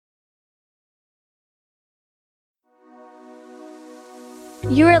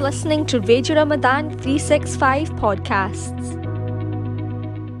You are listening to Radio Ramadan 365 podcasts.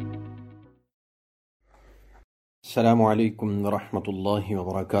 السلام علیکم ورحمۃ اللہ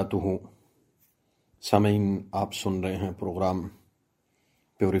وبرکاتہ۔ سامعین، آپ سن رہے ہیں پروگرام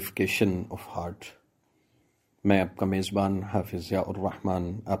پیوریفیکیشن آف ہارٹ۔ میں آپ کا میزبان حافظ ضیاء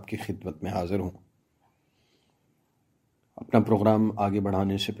الرحمن آپ کی خدمت میں حاضر ہوں۔ اپنا پروگرام آگے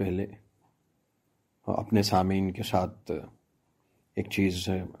بڑھانے سے پہلے اپنے سامعین کے ساتھ ایک چیز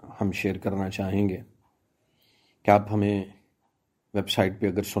ہم شیئر کرنا چاہیں گے کہ آپ ہمیں ویب سائٹ پہ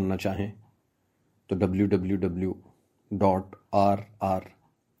اگر سننا چاہیں تو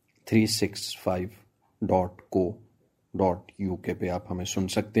www.rr365.co.uk پہ آپ ہمیں سن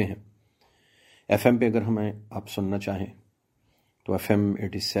سکتے ہیں۔ ایف ایم پہ اگر ہمیں آپ سننا چاہیں تو ایف ایم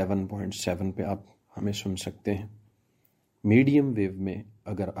 87.7 پہ آپ ہمیں سن سکتے ہیں۔ میڈیم ویو میں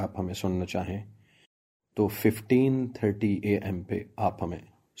اگر آپ ہمیں سننا چاہیں تو 1530 AM پہ آپ ہمیں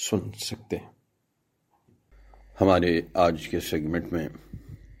سن سکتے ہیں۔ ہمارے آج کے سیگمنٹ میں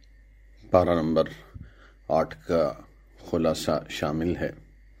پارہ نمبر 8 کا خلاصہ شامل ہے۔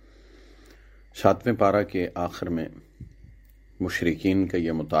 7ویں پارہ کے آخر میں مشرکین کا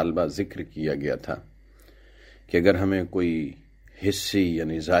یہ مطالبہ ذکر کیا گیا تھا کہ اگر ہمیں کوئی حسی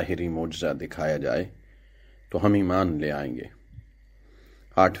یعنی ظاہری معجزہ دکھایا جائے تو ہم ایمان لے آئیں گے۔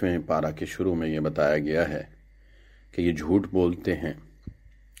 8ویں پارہ کے شروع میں یہ بتایا گیا ہے کہ یہ جھوٹ بولتے ہیں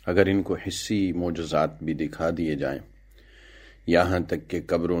اگر ان کو حسی معجزات بھی دکھا دیے جائیں، یہاں تک کہ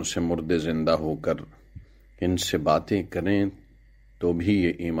قبروں سے مردے زندہ ہو کر ان سے باتیں کریں تو بھی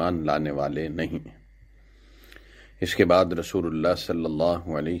یہ ایمان لانے والے نہیں۔ اس کے بعد رسول اللہ صلی اللہ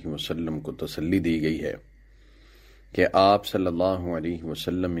علیہ وسلم کو تسلی دی گئی ہے کہ آپ صلی اللہ علیہ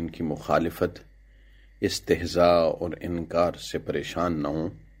وسلم ان کی مخالفت، استہزاء اور انکار سے پریشان نہ ہوں۔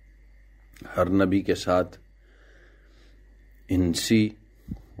 ہر نبی کے ساتھ انسی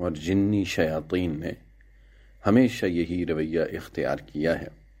اور جنی شیاطین نے ہمیشہ یہی رویہ اختیار کیا ہے۔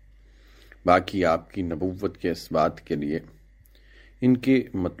 باقی آپ کی نبوت کے اس بات کے لیے ان کے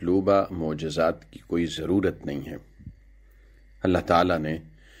مطلوبہ معجزات کی کوئی ضرورت نہیں ہے۔ اللہ تعالیٰ نے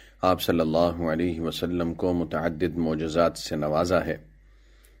آپ صلی اللہ علیہ وسلم کو متعدد معجزات سے نوازا ہے،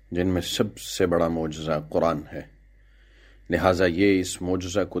 جن میں سب سے بڑا معجزہ قرآن ہے۔ لہٰذا یہ اس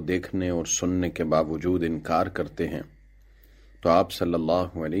معجزہ کو دیکھنے اور سننے کے باوجود انکار کرتے ہیں تو آپ صلی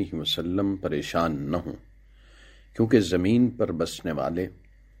اللہ علیہ وسلم پریشان نہ ہوں، کیونکہ زمین پر بسنے والے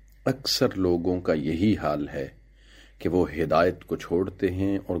اکثر لوگوں کا یہی حال ہے کہ وہ ہدایت کو چھوڑتے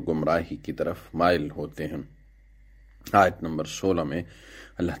ہیں اور گمراہی کی طرف مائل ہوتے ہیں۔ آیت نمبر 16 میں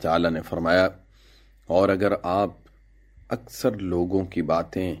اللہ تعالیٰ نے فرمایا، اور اگر آپ اکثر لوگوں کی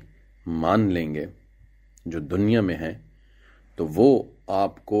باتیں مان لیں گے جو دنیا میں ہیں تو وہ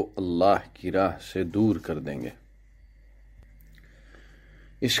آپ کو اللہ کی راہ سے دور کر دیں گے۔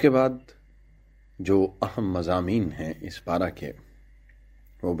 اس کے بعد جو اہم مضامین ہیں اس پارہ کے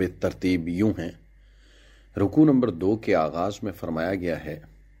وہ بے ترتیب یوں ہیں۔ رکوع نمبر 2 کے آغاز میں فرمایا گیا ہے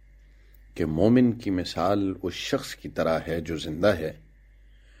کہ مومن کی مثال اس شخص کی طرح ہے جو زندہ ہے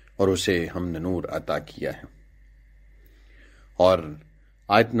اور اسے ہم نے نور عطا کیا ہے، اور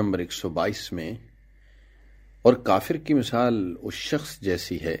آیت نمبر 122 میں اور کافر کی مثال اس شخص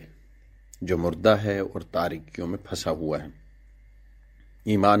جیسی ہے جو مردہ ہے اور تاریکیوں میں پھنسا ہوا ہے۔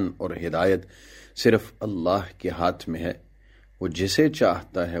 ایمان اور ہدایت صرف اللہ کے ہاتھ میں ہے، وہ جسے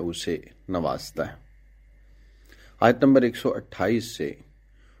چاہتا ہے اسے نوازتا ہے۔ آیت نمبر 128 سے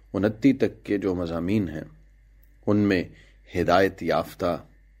 29 تک کے جو مضامین ہیں ان میں ہدایت یافتہ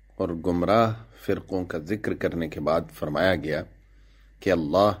اور گمراہ فرقوں کا ذکر کرنے کے بعد فرمایا گیا کہ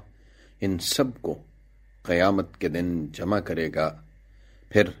اللہ ان سب کو قیامت کے دن جمع کرے گا،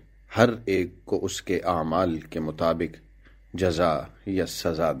 پھر ہر ایک کو اس کے اعمال کے مطابق جزا یا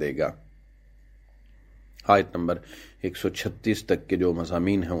سزا دے گا۔ آیت نمبر 136 تک کے جو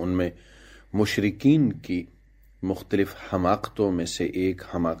مضامین ہیں ان میں مشرکین کی مختلف حماقتوں میں سے ایک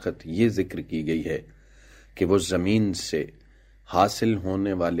حماقت یہ ذکر کی گئی ہے کہ وہ زمین سے حاصل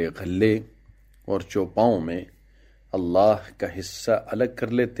ہونے والے غلے اور چوپاؤں میں اللہ کا حصہ الگ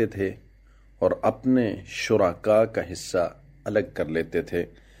کر لیتے تھے اور اپنے شرکاء کا حصہ الگ کر لیتے تھے،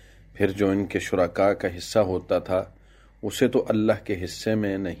 پھر جو ان کے شرکاء کا حصہ ہوتا تھا اسے تو اللہ کے حصے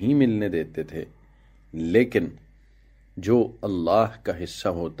میں نہیں ملنے دیتے تھے، لیکن جو اللہ کا حصہ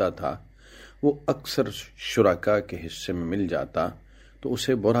ہوتا تھا وہ اکثر شرکاء کے حصے میں مل جاتا تو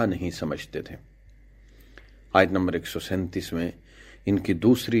اسے برا نہیں سمجھتے تھے۔ آیت نمبر 137 میں ان کی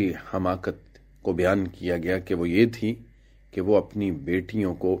دوسری حماقت کو بیان کیا گیا کہ وہ یہ تھی کہ وہ اپنی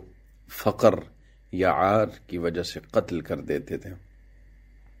بیٹیوں کو فقر یا عار کی وجہ سے قتل کر دیتے تھے۔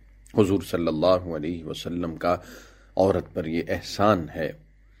 حضور صلی اللہ علیہ وسلم کا عورت پر یہ احسان ہے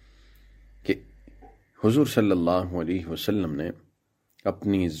کہ حضور صلی اللہ علیہ وسلم نے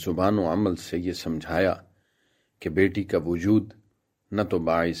اپنی زبان و عمل سے یہ سمجھایا کہ بیٹی کا وجود نہ تو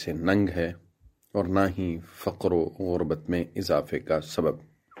باعث ننگ ہے اور نہ ہی فقر و غربت میں اضافے کا سبب۔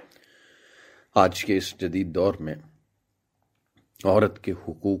 آج کے اس جدید دور میں عورت کے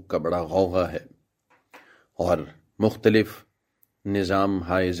حقوق کا بڑا غوغا ہے اور مختلف نظام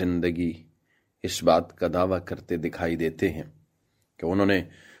ہائے زندگی اس بات کا دعویٰ کرتے دکھائی دیتے ہیں کہ انہوں نے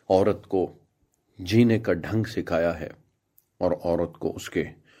عورت کو جینے کا ڈھنگ سکھایا ہے اور عورت کو اس کے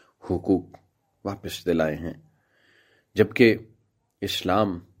حقوق واپس دلائے ہیں، جبکہ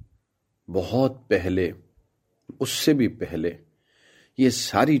اسلام بہت پہلے، اس سے بھی پہلے، یہ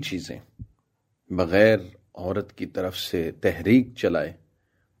ساری چیزیں بغیر عورت کی طرف سے تحریک چلائے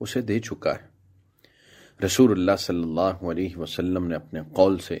اسے دے چکا ہے۔ رسول اللہ صلی اللہ علیہ وسلم نے اپنے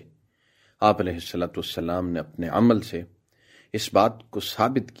قول سے، آپ علیہ السلام نے اپنے عمل سے اس بات کو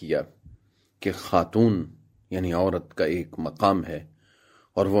ثابت کیا کہ خاتون یعنی عورت کا ایک مقام ہے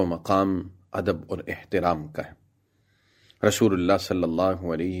اور وہ مقام ادب اور احترام کا ہے۔ رسول اللہ صلی اللہ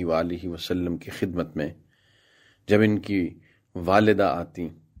علیہ وآلہ وسلم کی خدمت میں جب ان کی والدہ آتی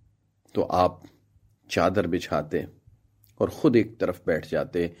تو آپ چادر بچھاتے اور خود ایک طرف بیٹھ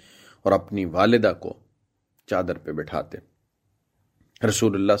جاتے اور اپنی والدہ کو چادر پہ بٹھاتے۔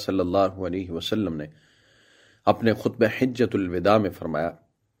 رسول اللہ صلی اللہ علیہ وسلم نے اپنے خطبہ حجۃ الوداع میں فرمایا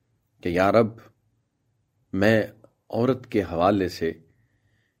کہ یا رب، میں عورت کے حوالے سے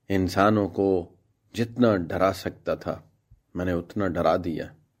انسانوں کو جتنا ڈرا سکتا تھا میں نے اتنا ڈرا دیا۔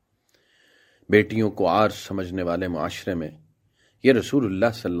 بیٹیوں کو عار سمجھنے والے معاشرے میں یہ رسول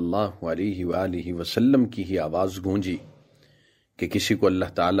اللہ صلی اللہ علیہ وآلہ وسلم کی ہی آواز گونجی کہ کسی کو اللہ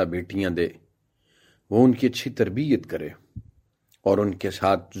تعالیٰ بیٹیاں دے، وہ ان کی اچھی تربیت کرے اور ان کے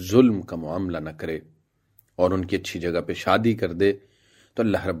ساتھ ظلم کا معاملہ نہ کرے اور ان کی اچھی جگہ پہ شادی کر دے تو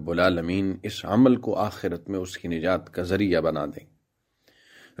اللہ رب العالمین اس عمل کو آخرت میں اس کی نجات کا ذریعہ بنا دیں۔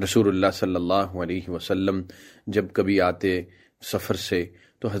 رسول اللہ صلی اللہ علیہ وسلم جب کبھی آتے سفر سے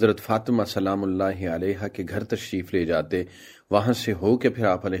تو حضرت فاطمہ سلام اللہ علیہا کے گھر تشریف لے جاتے، وہاں سے ہو کے پھر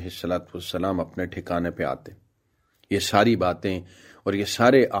آپ علیہ السلام اپنے ٹھکانے پہ آتے۔ یہ ساری باتیں اور یہ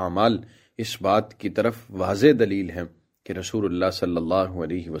سارے اعمال اس بات کی طرف واضح دلیل ہیں کہ رسول اللہ صلی اللہ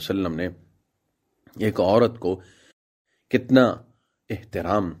علیہ وسلم نے ایک عورت کو کتنا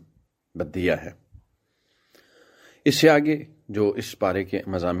احترام دیا ہے۔ اس سے آگے جو اس پارے کے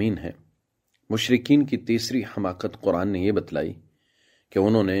مضامین ہیں، مشرکین کی تیسری حماقت قرآن نے یہ بتلائی کہ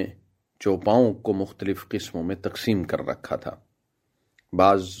انہوں نے چوپاؤں کو مختلف قسموں میں تقسیم کر رکھا تھا۔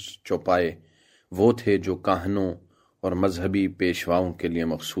 بعض چوپائے وہ تھے جو کاہنوں اور مذہبی پیشواؤں کے لیے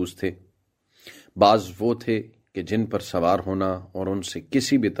مخصوص تھے، بعض وہ تھے کہ جن پر سوار ہونا اور ان سے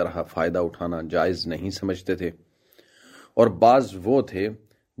کسی بھی طرح فائدہ اٹھانا جائز نہیں سمجھتے تھے، اور بعض وہ تھے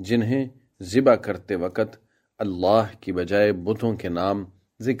جنہیں ذبح کرتے وقت اللہ کی بجائے بتوں کے نام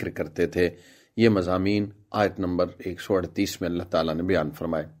ذکر کرتے تھے۔ یہ مضامین آیت نمبر 138 میں اللہ تعالیٰ نے بیان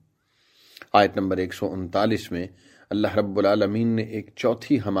فرمائے۔ آیت نمبر 139 میں اللہ رب العالمین نے ایک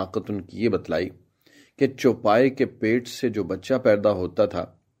چوتھی حماقت ان کی یہ بتلائی کہ چوپائے کے پیٹ سے جو بچہ پیدا ہوتا تھا،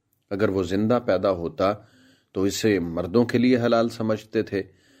 اگر وہ زندہ پیدا ہوتا تو اسے مردوں کے لیے حلال سمجھتے تھے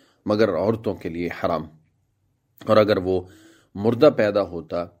مگر عورتوں کے لیے حرام، اور اگر وہ مردہ پیدا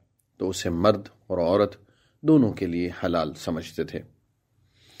ہوتا تو اسے مرد اور عورت دونوں کے لیے حلال سمجھتے تھے۔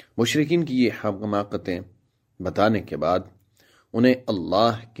 مشرکین کی یہ حماقتیں بتانے کے بعد انہیں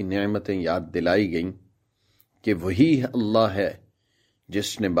اللہ کی نعمتیں یاد دلائی گئیں کہ وہی اللہ ہے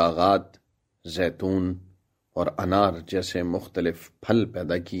جس نے باغات، زیتون اور انار جیسے مختلف پھل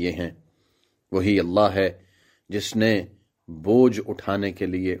پیدا کیے ہیں، وہی اللہ ہے جس نے بوجھ اٹھانے کے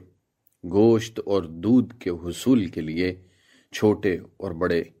لیے، گوشت اور دودھ کے حصول کے لیے چھوٹے اور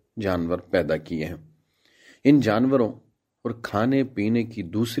بڑے جانور پیدا کیے ہیں۔ ان جانوروں اور کھانے پینے کی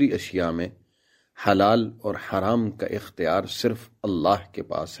دوسری اشیاء میں حلال اور حرام کا اختیار صرف اللہ کے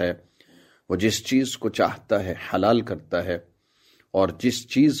پاس ہے۔ وہ جس چیز کو چاہتا ہے حلال کرتا ہے اور جس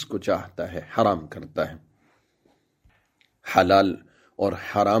چیز کو چاہتا ہے حرام کرتا ہے۔ حلال اور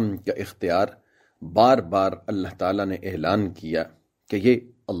حرام کا اختیار بار بار اللہ تعالیٰ نے اعلان کیا کہ یہ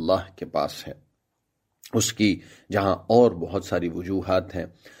اللہ کے پاس ہے۔ اس کی جہاں اور بہت ساری وجوہات ہیں،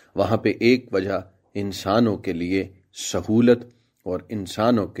 وہاں پہ ایک وجہ انسانوں کے لیے سہولت اور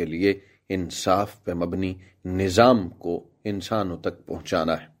انسانوں کے لیے انصاف پہ مبنی نظام کو انسانوں تک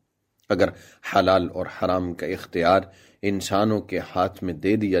پہنچانا ہے۔ اگر حلال اور حرام کا اختیار انسانوں کے ہاتھ میں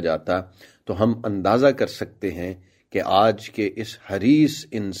دے دیا جاتا تو ہم اندازہ کر سکتے ہیں کہ آج کے اس حریص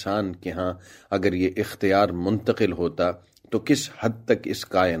انسان کے ہاں اگر یہ اختیار منتقل ہوتا تو کس حد تک اس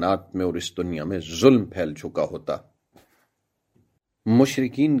کائنات میں اور اس دنیا میں ظلم پھیل چکا ہوتا۔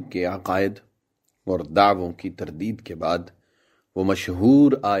 مشرکین کے عقائد اور دعووں کی تردید کے بعد وہ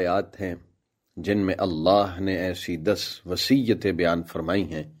مشہور آیات ہیں جن میں اللہ نے ایسی 10 وصیتیں بیان فرمائی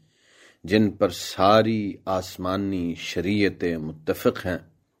ہیں جن پر ساری آسمانی شریعتیں متفق ہیں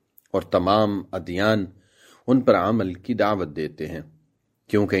اور تمام ادیان ان پر عمل کی دعوت دیتے ہیں،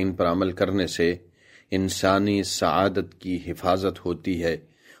 کیونکہ ان پر عمل کرنے سے انسانی سعادت کی حفاظت ہوتی ہے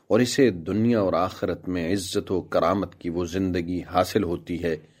اور اسے دنیا اور آخرت میں عزت و کرامت کی وہ زندگی حاصل ہوتی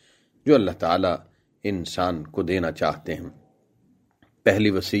ہے جو اللہ تعالیٰ انسان کو دینا چاہتے ہیں۔ پہلی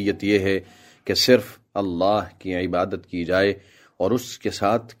وصیت یہ ہے کہ صرف اللہ کی عبادت کی جائے اور اس کے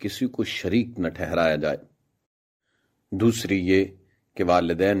ساتھ کسی کو شریک نہ ٹھہرایا جائے۔ دوسری یہ کہ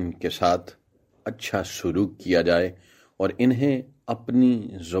والدین کے ساتھ اچھا سلوک کیا جائے اور انہیں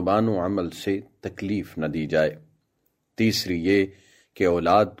اپنی زبان و عمل سے تکلیف نہ دی جائے۔ تیسری یہ کہ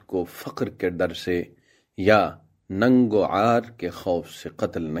اولاد کو فقر کے ڈر سے یا ننگ و عار کے خوف سے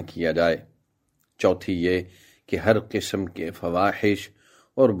قتل نہ کیا جائے۔ چوتھی یہ کہ ہر قسم کے فواحش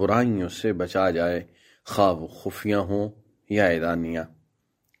اور برائیوں سے بچا جائے، خواہ وہ خفیہ ہوں یا اعلانیہ۔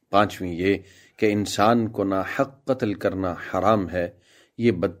 پانچویں یہ کہ انسان کو ناحق قتل کرنا حرام ہے،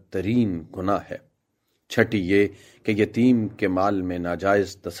 یہ بدترین گناہ ہے۔ چھٹی یہ کہ یتیم کے مال میں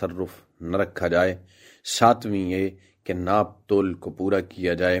ناجائز تصرف نہ رکھا جائے۔ ساتویں یہ کہ ناپ تول کو پورا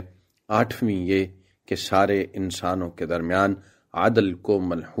کیا جائے۔ آٹھویں یہ کہ سارے انسانوں کے درمیان عدل کو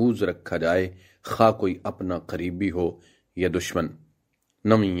ملحوظ رکھا جائے، خواہ کوئی اپنا قریبی ہو یا دشمن۔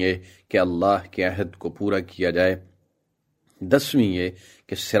 نویں یہ کہ اللہ کے عہد کو پورا کیا جائے۔ دسویں یہ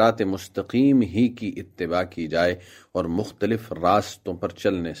کہ صراط مستقیم ہی کی اتباع کی جائے اور مختلف راستوں پر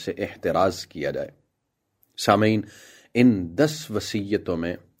چلنے سے احتراز کیا جائے۔ سامعین، ان 10 وصیتوں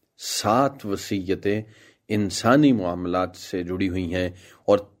میں 7 وصیتیں انسانی معاملات سے جڑی ہوئی ہیں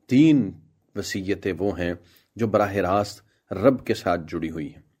اور 3 وصیتیں وہ ہیں جو براہ راست رب کے ساتھ جڑی ہوئی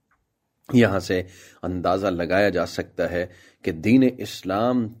ہیں۔ یہاں سے اندازہ لگایا جا سکتا ہے کہ دین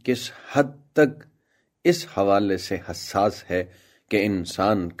اسلام کس حد تک اس حوالے سے حساس ہے کہ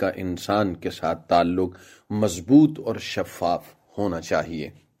انسان کا انسان کے ساتھ تعلق مضبوط اور شفاف ہونا چاہیے۔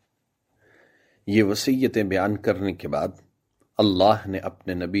 یہ وصیتیں بیان کرنے کے بعد اللہ نے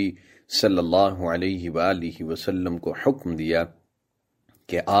اپنے نبی صلی اللہ علیہ وآلہ وسلم کو حکم دیا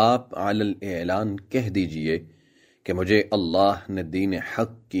کہ آپ علی الاعلان کہہ دیجئے کہ مجھے اللہ نے دین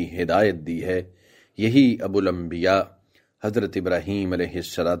حق کی ہدایت دی ہے، یہی ابو الانبیاء حضرت ابراہیم علیہ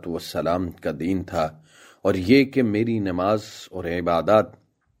السلام کا دین تھا، اور یہ کہ میری نماز اور عبادات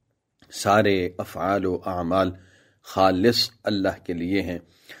سارے افعال و اعمال خالص اللہ کے لیے ہیں،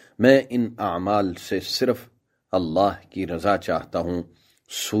 میں ان اعمال سے صرف اللہ کی رضا چاہتا ہوں۔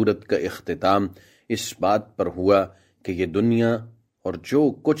 سورت کا اختتام اس بات پر ہوا کہ یہ دنیا اور جو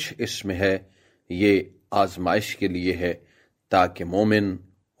کچھ اس میں ہے یہ آزمائش کے لیے ہے تاکہ مومن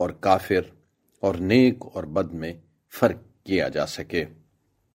اور کافر اور نیک اور بد میں فرق کیا جا سکے۔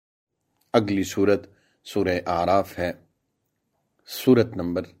 اگلی سورت سورہ اعراف ہے، سورت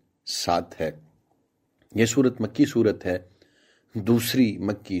نمبر 7 ہے۔ یہ سورت مکی سورت ہے۔ دوسری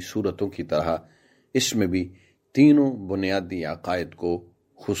مکی سورتوں کی طرح اس میں بھی تینوں بنیادی عقائد کو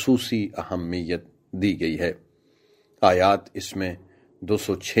خصوصی اہمیت دی گئی ہے۔ آیات اس میں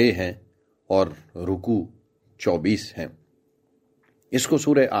 206 ہیں اور رکوع 24 ہیں۔ اس کو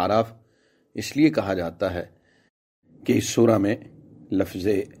سورہ اعراف اس لیے کہا جاتا ہے کہ اس سورہ میں لفظ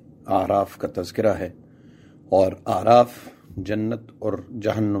اعراف کا تذکرہ ہے، اور اعراف جنت اور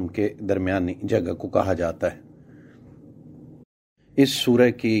جہنم کے درمیانی جگہ کو کہا جاتا ہے۔ اس سورہ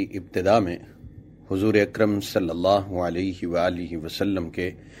کی ابتدا میں حضور اکرم صلی اللہ علیہ وآلہ وسلم کے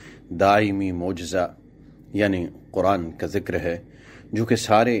دائمی معجزہ یعنی قرآن کا ذکر ہے، جو کہ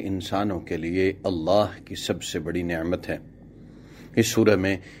سارے انسانوں کے لیے اللہ کی سب سے بڑی نعمت ہے۔ اس سورہ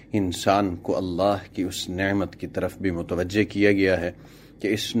میں انسان کو اللہ کی اس نعمت کی طرف بھی متوجہ کیا گیا ہے کہ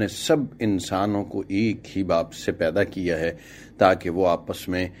اس نے سب انسانوں کو ایک ہی باپ سے پیدا کیا ہے تاکہ وہ آپس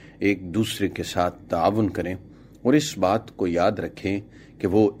میں ایک دوسرے کے ساتھ تعاون کریں اور اس بات کو یاد رکھیں کہ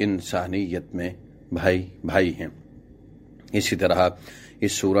وہ انسانیت میں بھائی بھائی ہیں۔ اسی طرح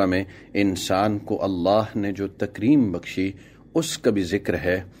اس سورہ میں انسان کو اللہ نے جو تکریم بخشی اس کا بھی ذکر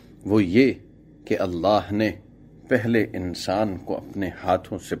ہے، وہ یہ کہ اللہ نے پہلے انسان کو اپنے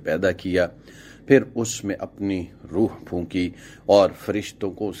ہاتھوں سے پیدا کیا، پھر اس میں اپنی روح پھونکی اور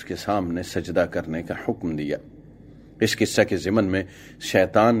فرشتوں کو اس کے سامنے سجدہ کرنے کا حکم دیا۔ اس قصہ کے ضمن میں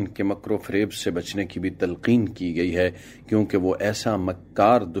شیطان کے مکر و فریب سے بچنے کی بھی تلقین کی گئی ہے، کیونکہ وہ ایسا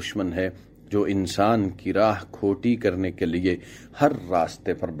مکار دشمن ہے جو انسان کی راہ کھوٹی کرنے کے لیے ہر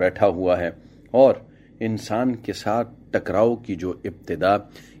راستے پر بیٹھا ہوا ہے، اور انسان کے ساتھ ٹکراؤ کی جو ابتدا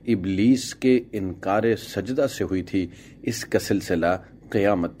ابلیس کے انکار سجدہ سے ہوئی تھی، اس کا سلسلہ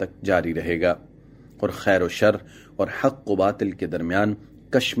قیامت تک جاری رہے گا، اور خیر و شر اور حق و باطل کے درمیان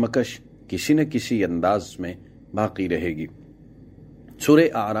کشمکش کسی نہ کسی انداز میں باقی رہے گی۔ سورہ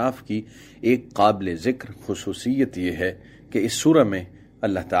اعراف کی ایک قابل ذکر خصوصیت یہ ہے کہ اس سورہ میں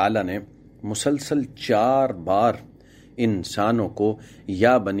اللہ تعالیٰ نے مسلسل 4 بار انسانوں کو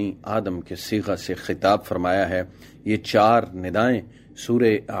یا بنی آدم کے صیغہ سے خطاب فرمایا ہے۔ یہ 4 ندائیں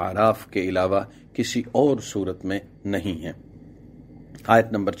سورہ اعراف کے علاوہ کسی اور صورت میں نہیں ہیں۔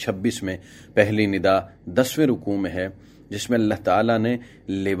 آیت نمبر 26 میں پہلی ندا 10ویں رکوع میں ہے، جس میں اللہ تعالیٰ نے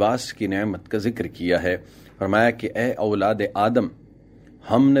لباس کی نعمت کا ذکر کیا ہے۔ فرمایا کہ اے اولاد آدم،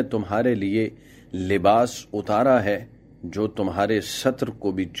 ہم نے تمہارے لیے لباس اتارا ہے جو تمہارے ستر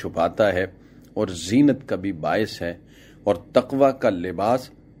کو بھی چھپاتا ہے اور زینت کا بھی باعث ہے، اور تقوی کا لباس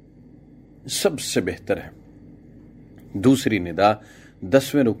سب سے بہتر ہے۔ دوسری ندا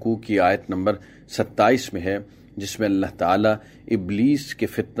 10ویں رکوع کی آیت نمبر 27 میں ہے، جس میں اللہ تعالیٰ ابلیس کے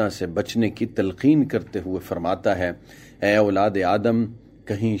فتنہ سے بچنے کی تلقین کرتے ہوئے فرماتا ہے، اے اولاد آدم،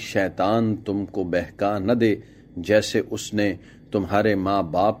 کہیں شیطان تم کو بہکا نہ دے، جیسے اس نے تمہارے ماں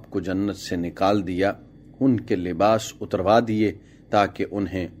باپ کو جنت سے نکال دیا، ان کے لباس اتروا دیے تاکہ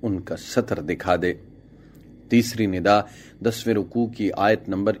انہیں ان کا ستر دکھا دے۔ تیسری ندا 10ویں رکوع کی آیت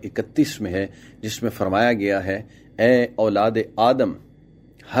نمبر 31 میں ہے، جس میں فرمایا گیا ہے، اے اولاد آدم،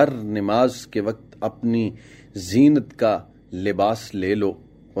 ہر نماز کے وقت اپنی زینت کا لباس لے لو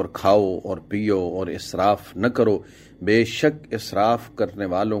اور کھاؤ اور پیو اور اسراف نہ کرو، بے شک اسراف کرنے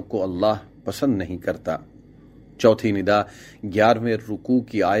والوں کو اللہ پسند نہیں کرتا۔ چوتھی ندا 11ویں رکوع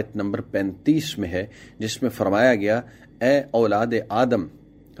کی آیت نمبر 35 میں ہے، جس میں فرمایا گیا، اے اولاد آدم،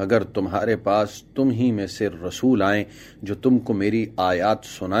 اگر تمہارے پاس تم ہی میں سے رسول آئیں جو تم کو میری آیات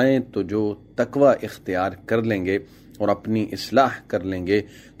سنائیں تو جو تقوی اختیار کر لیں گے اور اپنی اصلاح کر لیں گے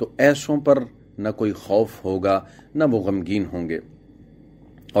تو ایسوں پر نہ کوئی خوف ہوگا نہ وہ غمگین ہوں گے۔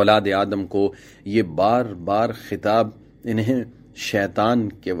 اولاد آدم کو یہ بار بار خطاب انہیں شیطان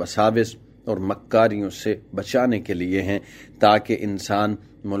کے وساوس اور مکاریوں سے بچانے کے لیے ہیں، تاکہ انسان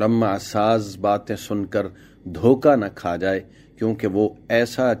ملمع ساز باتیں سن کر دھوکہ نہ کھا جائے، کیونکہ وہ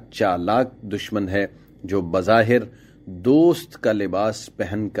ایسا چالاک دشمن ہے جو بظاہر دوست کا لباس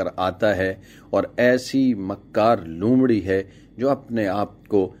پہن کر آتا ہے، اور ایسی مکار لومڑی ہے جو اپنے آپ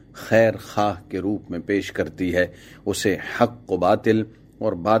کو خیر خواہ کے روپ میں پیش کرتی ہے۔ اسے حق کو باطل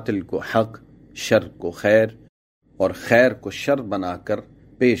اور باطل کو حق، شر کو خیر اور خیر کو شر بنا کر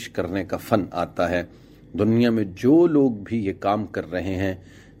پیش کرنے کا فن آتا ہے۔ دنیا میں جو لوگ بھی یہ کام کر رہے ہیں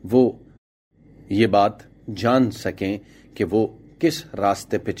وہ یہ بات جان سکیں کہ وہ کس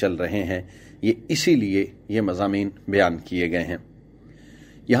راستے پہ چل رہے ہیں، یہ اسی لیے یہ مضامین بیان کیے گئے ہیں۔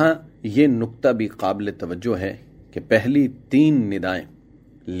 یہاں یہ نقطہ بھی قابل توجہ ہے کہ پہلی 3 ندائیں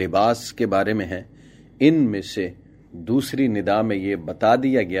لباس کے بارے میں ہیں، ان میں سے دوسری ندا میں یہ بتا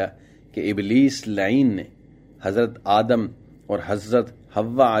دیا گیا کہ ابلیس لعین نے حضرت آدم اور حضرت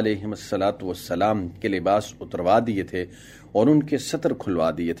حوا علیہ السلام کے لباس اتروا دیے تھے اور ان کے ستر کھلوا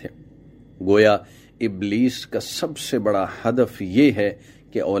دیے تھے۔ گویا ابلیس کا سب سے بڑا ہدف یہ ہے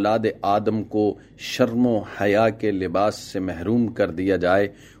کہ اولاد آدم کو شرم و حیا کے لباس سے محروم کر دیا جائے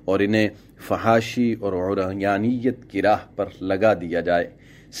اور انہیں فحاشی اور عریانیت کی راہ پر لگا دیا جائے۔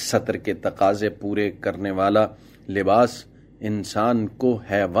 ستر کے تقاضے پورے کرنے والا لباس انسان کو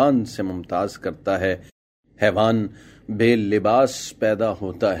حیوان سے ممتاز کرتا ہے۔ حیوان بے لباس پیدا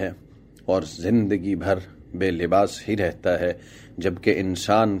ہوتا ہے اور زندگی بھر بے لباس ہی رہتا ہے، جبکہ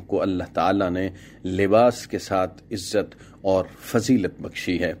انسان کو اللہ تعالیٰ نے لباس کے ساتھ عزت اور فضیلت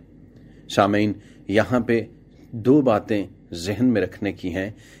بخشی ہے۔ سامعین، یہاں پہ 2 باتیں ذہن میں رکھنے کی ہیں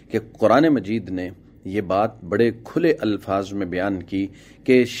کہ قرآن مجید نے یہ بات بڑے کھلے الفاظ میں بیان کی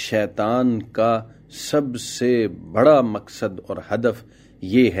کہ شیطان کا سب سے بڑا مقصد اور ہدف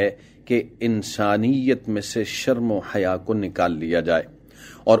یہ ہے کہ انسانیت میں سے شرم و حیا کو نکال لیا جائے،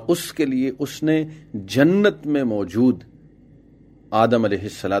 اور اس کے لیے اس نے جنت میں موجود آدم علیہ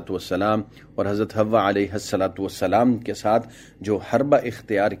السلام اور حضرت حوا علیہ السلام کے ساتھ جو حربہ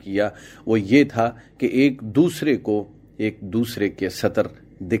اختیار کیا وہ یہ تھا کہ ایک دوسرے کو ایک دوسرے کے ستر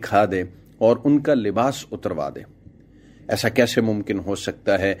دکھا دے اور ان کا لباس اتروا دے۔ ایسا کیسے ممکن ہو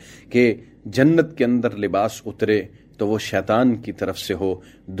سکتا ہے کہ جنت کے اندر لباس اترے تو وہ شیطان کی طرف سے ہو،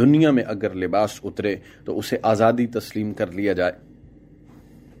 دنیا میں اگر لباس اترے تو اسے آزادی تسلیم کر لیا جائے؟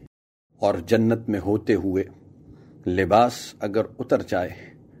 اور جنت میں ہوتے ہوئے لباس اگر اتر جائے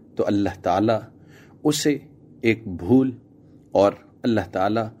تو اللہ تعالیٰ اسے ایک بھول، اور اللہ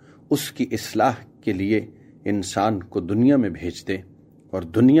تعالیٰ اس کی اصلاح کے لیے انسان کو دنیا میں بھیج دے، اور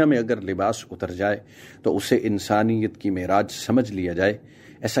دنیا میں اگر لباس اتر جائے تو اسے انسانیت کی معراج سمجھ لیا جائے۔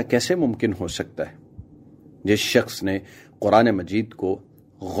 ایسا کیسے ممکن ہو سکتا ہے؟ جس شخص نے قرآن مجید کو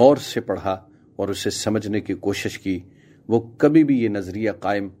غور سے پڑھا اور اسے سمجھنے کی کوشش کی، وہ کبھی بھی یہ نظریہ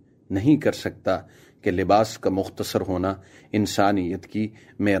قائم نہیں کر سکتا کہ لباس کا مختصر ہونا انسانیت کی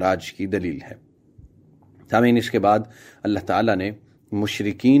معراج کی دلیل ہے۔ سامعین، اس کے بعد اللہ تعالیٰ نے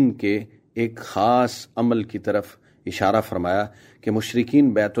مشرکین کے ایک خاص عمل کی طرف اشارہ فرمایا کہ مشرکین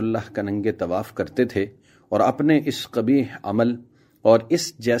بیت اللہ کا ننگے طواف کرتے تھے اور اپنے اس قبیح عمل اور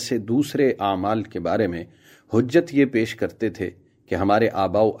اس جیسے دوسرے اعمال کے بارے میں حجت یہ پیش کرتے تھے کہ ہمارے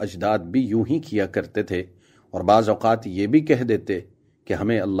آباء و اجداد بھی یوں ہی کیا کرتے تھے، اور بعض اوقات یہ بھی کہہ دیتے کہ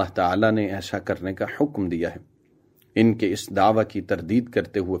ہمیں اللہ تعالیٰ نے ایسا کرنے کا حکم دیا ہے۔ ان کے اس دعویٰ کی تردید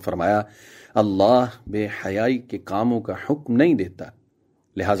کرتے ہوئے فرمایا، اللہ بے حیائی کے کاموں کا حکم نہیں دیتا،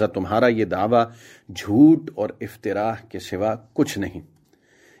 لہٰذا تمہارا یہ دعویٰ جھوٹ اور افتراء کے سوا کچھ نہیں۔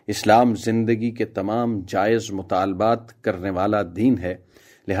 اسلام زندگی کے تمام جائز مطالبات کرنے والا دین ہے،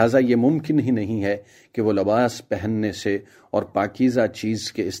 لہٰذا یہ ممکن ہی نہیں ہے کہ وہ لباس پہننے سے اور پاکیزہ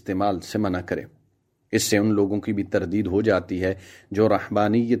چیز کے استعمال سے منع کرے۔ اس سے ان لوگوں کی بھی تردید ہو جاتی ہے جو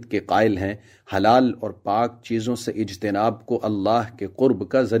رحمانیت کے قائل ہیں، حلال اور پاک چیزوں سے اجتناب کو اللہ کے قرب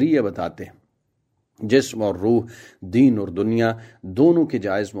کا ذریعہ بتاتے ہیں۔ جسم اور روح، دین اور دنیا دونوں کے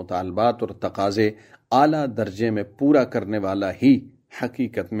جائز مطالبات اور تقاضے اعلیٰ درجے میں پورا کرنے والا ہی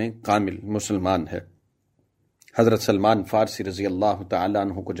حقیقت میں کامل مسلمان ہے۔ حضرت سلمان فارسی رضی اللہ تعالی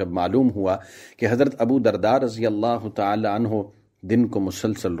عنہ کو جب معلوم ہوا کہ حضرت ابو درداء رضی اللہ تعالی عنہ دن کو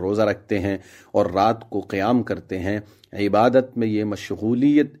مسلسل روزہ رکھتے ہیں اور رات کو قیام کرتے ہیں، عبادت میں یہ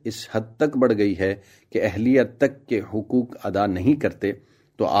مشغولیت اس حد تک بڑھ گئی ہے کہ اہلیت تک کے حقوق ادا نہیں کرتے،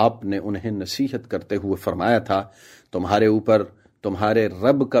 تو آپ نے انہیں نصیحت کرتے ہوئے فرمایا تھا، تمہارے اوپر تمہارے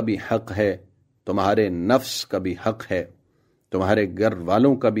رب کا بھی حق ہے، تمہارے نفس کا بھی حق ہے، تمہارے گھر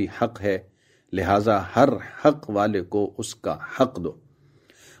والوں کا بھی حق ہے، لہٰذا ہر حق والے کو اس کا حق دو۔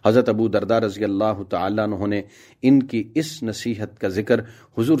 حضرت ابو درداء رضی اللہ تعالیٰ عنہ نے ان کی اس نصیحت کا ذکر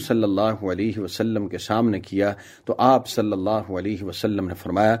حضور صلی اللہ علیہ وسلم کے سامنے کیا تو آپ صلی اللہ علیہ وسلم نے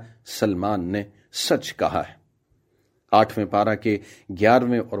فرمایا، سلمان نے سچ کہا ہے۔ 8ویں پارہ کے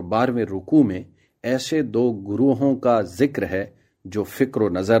 11ویں اور 12ویں رکوع میں ایسے دو گروہوں کا ذکر ہے جو فکر و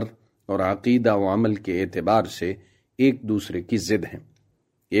نظر اور عقیدہ و عمل کے اعتبار سے ایک دوسرے کی ضد ہیں۔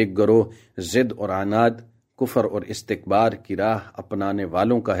 ایک گروہ ضد اور عناد، کفر اور استکبار کی راہ اپنانے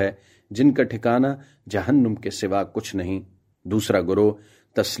والوں کا ہے، جن کا ٹھکانہ جہنم کے سوا کچھ نہیں۔ دوسرا گروہ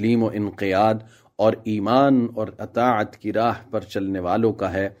تسلیم و انقیاد اور ایمان اور اطاعت کی راہ پر چلنے والوں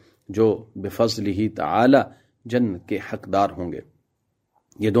کا ہے، جو بفضلہ تعالی جنت کے حقدار ہوں گے۔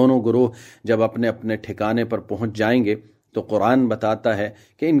 یہ دونوں گروہ جب اپنے اپنے ٹھکانے پر پہنچ جائیں گے تو قرآن بتاتا ہے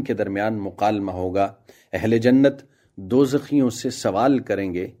کہ ان کے درمیان مکالمہ ہوگا۔ اہل جنت دوزخیوں سے سوال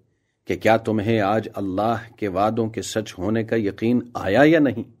کریں گے کہ کیا تمہیں آج اللہ کے وعدوں کے سچ ہونے کا یقین آیا یا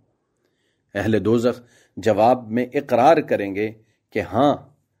نہیں؟ اہل دوزخ جواب میں اقرار کریں گے کہ ہاں،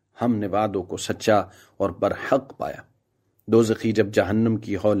 ہم نے وعدوں کو سچا اور برحق پایا۔ دوزخی جب جہنم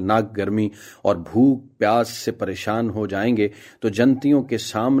کی ہولناک گرمی اور بھوک پیاس سے پریشان ہو جائیں گے تو جنتیوں کے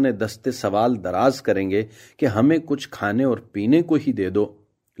سامنے دستے سوال دراز کریں گے کہ ہمیں کچھ کھانے اور پینے کو ہی دے دو،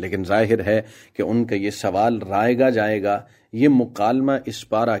 لیکن ظاہر ہے کہ ان کا یہ سوال رائے جائے گا۔ یہ مکالمہ اس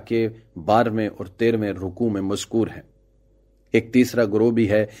پارہ کے 12ویں اور 13ویں رکوع میں مذکور ہے۔ ایک تیسرا گروہ بھی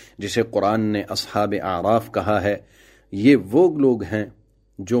ہے جسے قرآن نے اصحاب اعراف کہا ہے۔ یہ وہ لوگ ہیں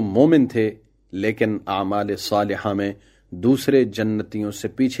جو مومن تھے لیکن اعمال صالحہ میں دوسرے جنتیوں سے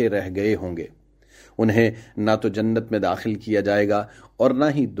پیچھے رہ گئے ہوں گے۔ انہیں نہ تو جنت میں داخل کیا جائے گا اور نہ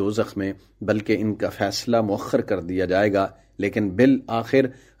ہی دوزخ میں، بلکہ ان کا فیصلہ مؤخر کر دیا جائے گا، لیکن بالآخر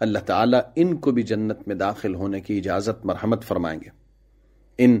اللہ تعالیٰ ان کو بھی جنت میں داخل ہونے کی اجازت مرحمت فرمائیں گے۔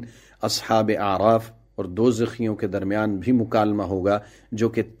 ان اصحاب اعراف اور دوزخیوں کے درمیان بھی مکالمہ ہوگا جو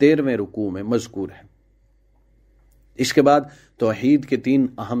کہ 13ویں رکوع میں مذکور ہے۔ اس کے بعد توحید کے 3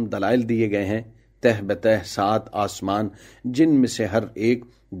 اہم دلائل دیے گئے ہیں، تہ بتہ 7 آسمان، جن میں سے ہر ایک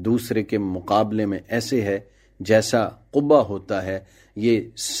دوسرے کے مقابلے میں ایسے ہے جیسا قبہ ہوتا ہے۔ یہ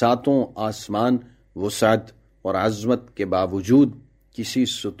 7 آسمان وسعت اور عظمت کے باوجود کسی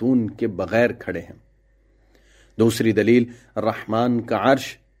ستون کے بغیر کھڑے ہیں۔ دوسری دلیل رحمان کا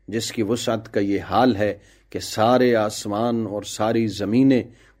عرش، جس کی وسعت کا یہ حال ہے کہ سارے آسمان اور ساری زمینیں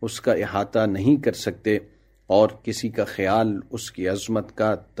اس کا احاطہ نہیں کر سکتے اور کسی کا خیال اس کی عظمت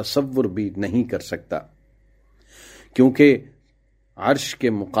کا تصور بھی نہیں کر سکتا، کیونکہ عرش کے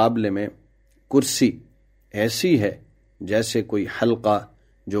مقابلے میں کرسی ایسی ہے جیسے کوئی حلقہ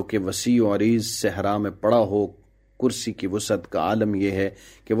جو کہ وسیع و عریض صحرا میں پڑا ہو۔ کرسی کی وسعت کا عالم یہ ہے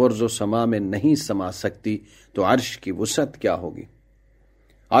کہ وہ ارض و سما میں نہیں سما سکتی، تو عرش کی وسعت کیا ہوگی؟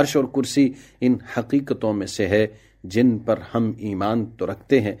 عرش اور کرسی ان حقیقتوں میں سے ہے جن پر ہم ایمان تو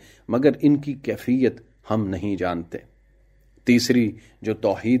رکھتے ہیں مگر ان کی کیفیت ہم نہیں جانتے۔ تیسری جو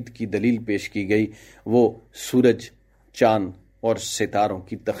توحید کی دلیل پیش کی گئی وہ سورج، چاند اور ستاروں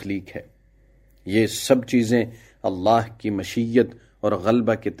کی تخلیق ہے۔ یہ سب چیزیں اللہ کی مشیت اور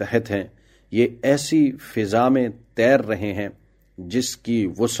غلبہ کے تحت ہیں۔ یہ ایسی فضا میں تیر رہے ہیں جس کی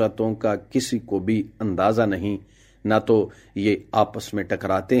وسعتوں کا کسی کو بھی اندازہ نہیں، نہ تو یہ آپس میں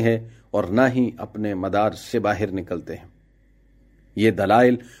ٹکراتے ہیں اور نہ ہی اپنے مدار سے باہر نکلتے ہیں۔ یہ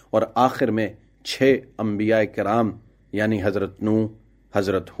دلائل اور آخر میں 6 انبیاء کرام یعنی حضرت نوح،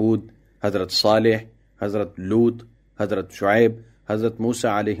 حضرت ہود، حضرت صالح، حضرت لوط، حضرت شعیب، حضرت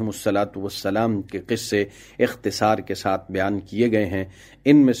موسیٰ علیہ السلام کے قصے اختصار کے ساتھ بیان کیے گئے ہیں۔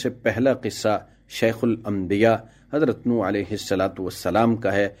 ان میں سے پہلا قصہ شیخ الانبیاء حضرت نوح علیہ السلام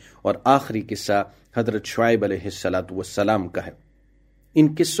کا ہے اور آخری قصہ حضرت شعیب علیہ السلام کا ہے۔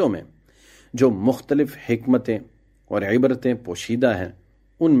 ان قصوں میں جو مختلف حکمتیں اور عبرتیں پوشیدہ ہیں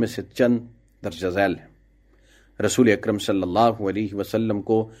ان میں سے چند درج ذیل ہیں۔ رسول اکرم صلی اللہ علیہ وسلم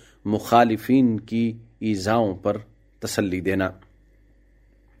کو مخالفین کی ایذاؤں پر تسلی دینا،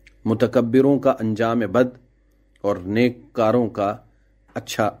 متکبروں کا انجام بد اور نیک کاروں کا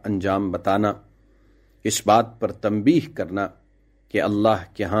اچھا انجام بتانا، اس بات پر تنبیہ کرنا کہ اللہ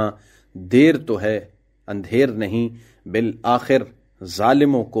کے ہاں دیر تو ہے اندھیر نہیں، بالآخر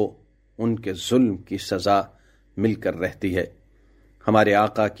ظالموں کو ان کے ظلم کی سزا مل کر رہتی ہے۔ ہمارے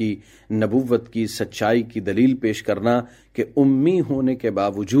آقا کی نبوت کی سچائی کی دلیل پیش کرنا کہ امی ہونے کے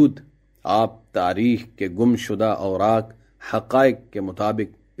باوجود آپ تاریخ کے گم شدہ اوراق حقائق کے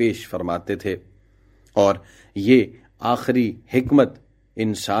مطابق پیش فرماتے تھے، اور یہ آخری حکمت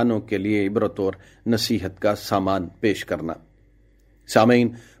انسانوں کے لیے عبرت اور نصیحت کا سامان پیش کرنا۔ سامعین،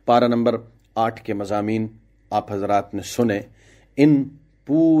 پارہ نمبر 8 کے مضامین آپ حضرات نے سنے۔ ان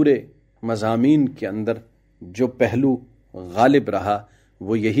پورے مضامین کے اندر جو پہلو غالب رہا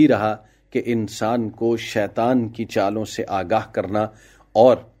وہ یہی رہا کہ انسان کو شیطان کی چالوں سے آگاہ کرنا،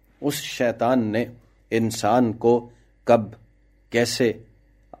 اور اس شیطان نے انسان کو کب کیسے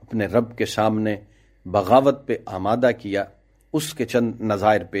اپنے رب کے سامنے بغاوت پہ آمادہ کیا، اس کے چند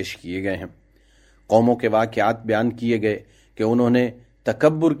نظائر پیش کیے گئے ہیں۔ قوموں کے واقعات بیان کیے گئے کہ انہوں نے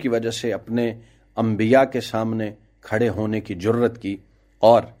تکبر کی وجہ سے اپنے انبیاء کے سامنے کھڑے ہونے کی جرت کی،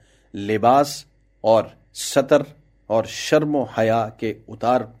 اور لباس اور ستر اور شرم و حیا کے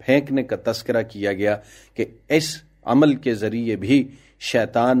اتار پھینکنے کا تذکرہ کیا گیا کہ اس عمل کے ذریعے بھی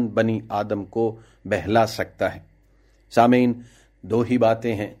شیطان بنی آدم کو بہلا سکتا ہے۔ سامعین، 2 ہی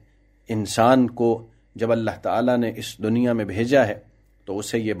باتیں ہیں۔ انسان کو جب اللہ تعالیٰ نے اس دنیا میں بھیجا ہے تو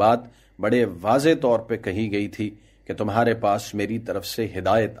اسے یہ بات بڑے واضح طور پہ کہی گئی تھی کہ تمہارے پاس میری طرف سے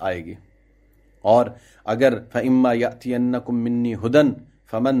ہدایت آئے گی، اور اگر فَإِمَّا يَأْتِيَنَّكُم مِّنِّي هُدًى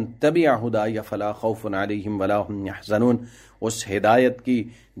فَمَن تَبِعَ هُدَايَ فَلَا خَوْفٌ عَلَيْهِمْ وَلَا هُمْ يَحْزَنُونَ۔ اس ہدایت کی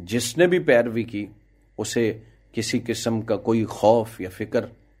جس نے بھی پیروی کی اسے کسی قسم کا کوئی خوف یا فکر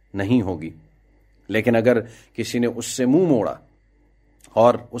نہیں ہوگی، لیکن اگر کسی نے اس سے منہ موڑا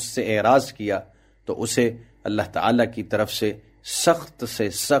اور اس سے اعراض کیا تو اسے اللہ تعالیٰ کی طرف سے سخت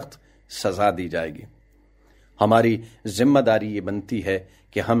سزا دی جائے گی۔ ہماری ذمہ داری یہ بنتی ہے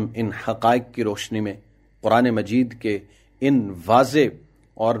کہ ہم ان حقائق کی روشنی میں قرآن مجید کے ان واضح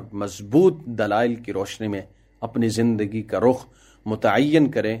اور مضبوط دلائل کی روشنی میں اپنی زندگی کا رخ متعین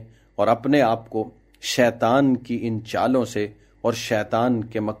کریں اور اپنے آپ کو شیطان کی ان چالوں سے اور شیطان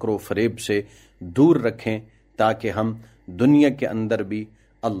کے مکر و فریب سے دور رکھیں، تاکہ ہم دنیا کے اندر بھی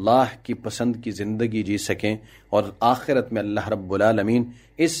اللہ کی پسند کی زندگی جی سکیں اور آخرت میں اللہ رب العالمین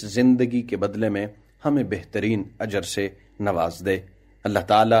اس زندگی کے بدلے میں ہمیں بہترین اجر سے نواز دے۔ اللہ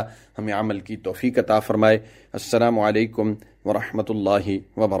تعالی ہمیں عمل کی توفیق عطا فرمائے۔ السلام علیکم ورحمۃ اللہ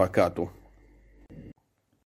وبرکاتہ۔